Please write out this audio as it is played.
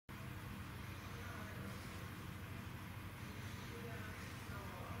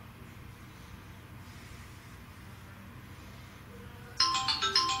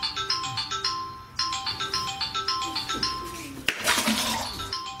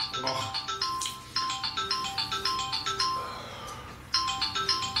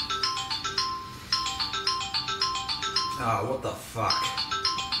Ah, what the fuck?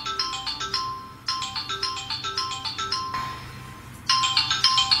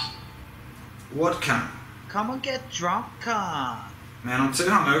 What cunt? Come and get drunk, cunt. Man, I'm too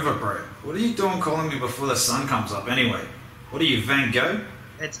hungover, bro. What are you doing calling me before the sun comes up anyway? What are you, Van Gogh?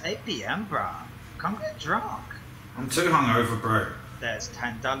 It's 8 p.m, bruh. Come get drunk. I'm too hungover, bro. There's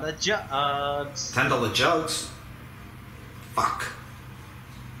 $10 jugs. $10 jugs? Fuck.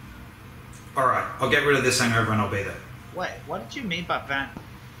 Alright, I'll get rid of this hangover and I'll be there. Wait, what did you mean by Van?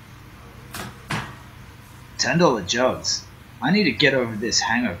 $10 jugs. I need to get over this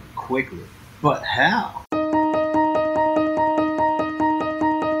hangover quickly. But how?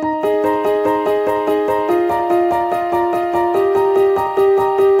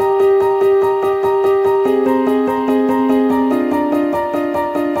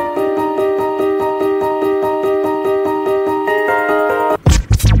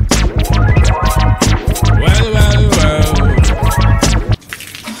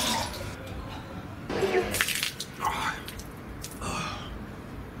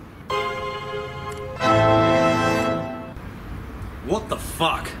 What the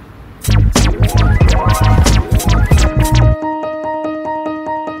fuck?